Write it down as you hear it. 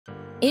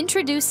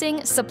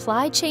Introducing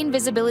Supply Chain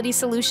Visibility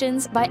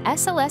Solutions by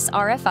SLS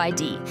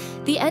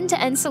RFID, the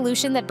end-to-end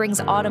solution that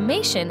brings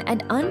automation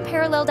and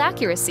unparalleled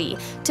accuracy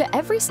to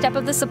every step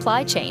of the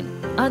supply chain,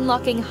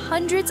 unlocking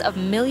hundreds of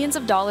millions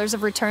of dollars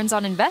of returns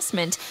on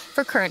investment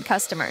for current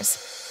customers.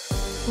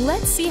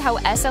 Let's see how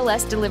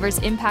SLS delivers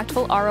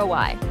impactful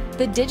ROI.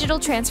 The digital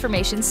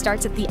transformation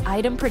starts at the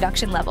item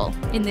production level.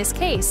 In this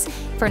case,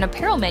 for an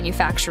apparel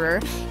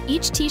manufacturer,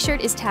 each T-shirt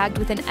is tagged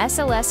with an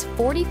SLS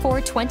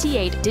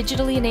 4428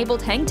 digitally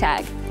enabled hang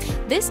tag.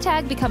 This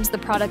tag becomes the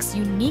product's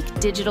unique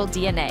digital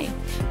DNA,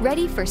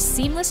 ready for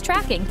seamless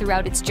tracking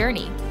throughout its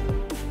journey.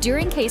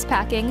 During case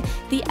packing,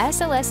 the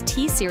SLS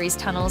T-Series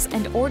tunnels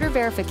and order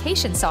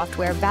verification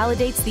software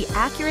validates the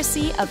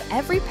accuracy of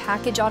every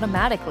package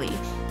automatically,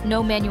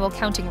 no manual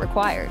counting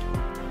required.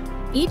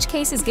 Each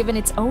case is given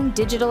its own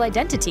digital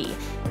identity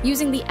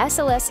using the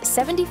SLS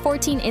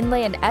 7014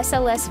 Inlay and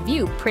SLS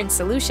View print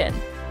solution.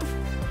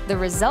 The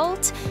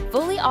result?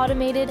 Fully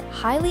automated,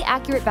 highly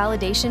accurate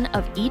validation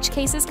of each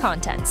case's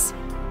contents.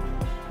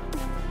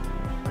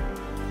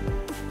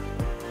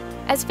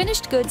 As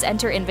finished goods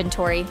enter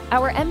inventory,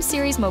 our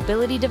M-Series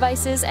mobility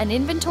devices and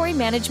inventory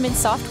management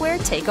software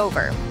take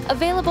over.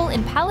 Available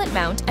in pallet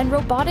mount and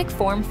robotic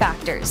form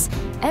factors,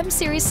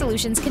 M-Series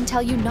solutions can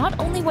tell you not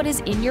only what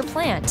is in your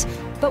plant,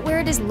 but where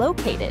it is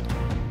located.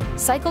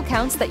 Cycle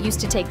counts that used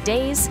to take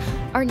days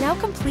are now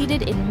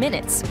completed in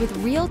minutes with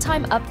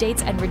real-time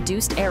updates and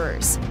reduced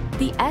errors.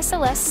 The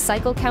SLS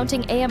cycle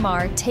counting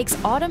AMR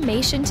takes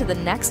automation to the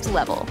next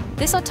level.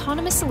 This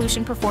autonomous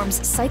solution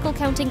performs cycle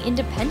counting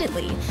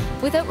independently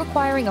without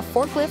requiring a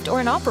forklift or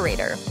an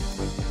operator.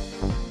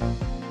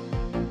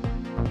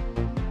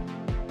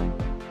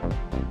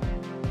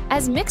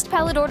 As mixed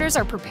pallet orders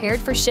are prepared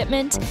for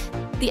shipment,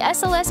 the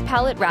SLS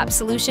pallet wrap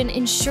solution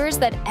ensures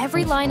that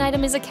every line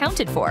item is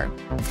accounted for.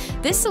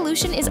 This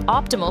solution is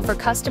optimal for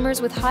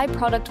customers with high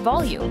product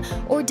volume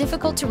or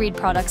difficult to read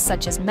products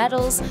such as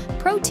metals,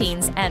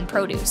 proteins, and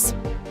produce.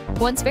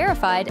 Once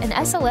verified, an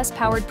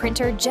SLS-powered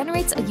printer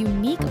generates a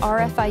unique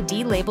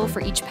RFID label for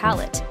each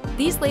pallet.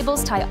 These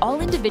labels tie all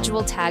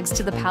individual tags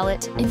to the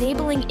pallet,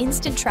 enabling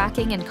instant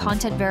tracking and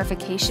content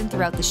verification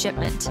throughout the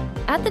shipment.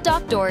 At the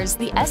dock doors,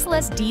 the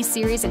SLS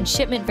D-Series and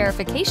shipment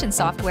verification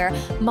software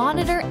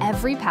monitor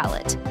every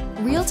pallet.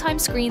 Real-time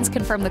screens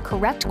confirm the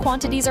correct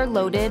quantities are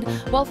loaded,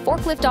 while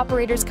forklift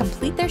operators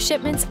complete their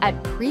shipments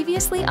at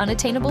previously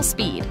unattainable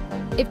speed.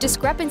 If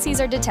discrepancies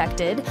are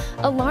detected,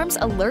 alarms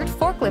alert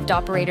forklift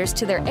operators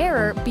to their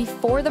error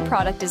before the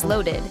product is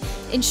loaded,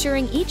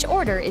 ensuring each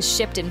order is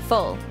shipped in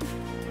full.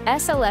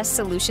 SLS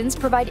solutions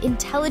provide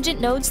intelligent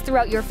nodes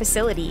throughout your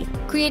facility,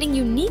 creating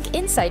unique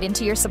insight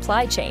into your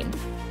supply chain.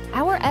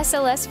 Our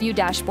SLS View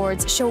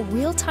dashboards show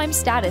real-time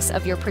status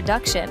of your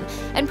production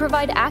and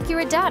provide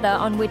accurate data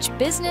on which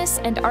business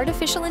and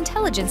artificial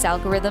intelligence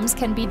algorithms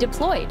can be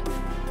deployed.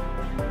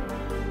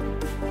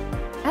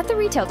 At the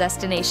retail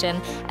destination,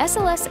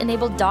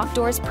 SLS-enabled dock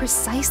doors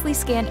precisely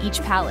scan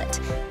each pallet.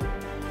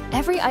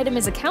 Every item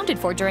is accounted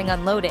for during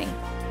unloading,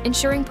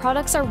 ensuring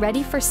products are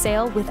ready for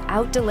sale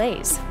without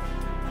delays.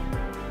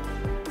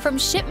 From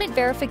shipment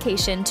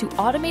verification to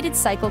automated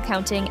cycle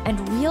counting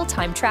and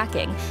real-time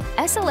tracking,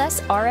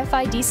 SLS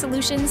RFID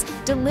solutions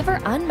deliver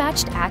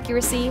unmatched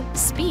accuracy,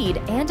 speed,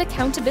 and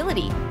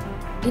accountability,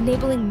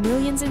 enabling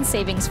millions in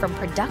savings from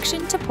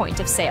production to point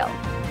of sale.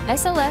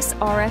 SLS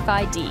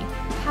RFID,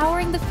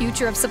 powering the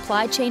future of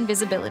supply chain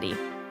visibility.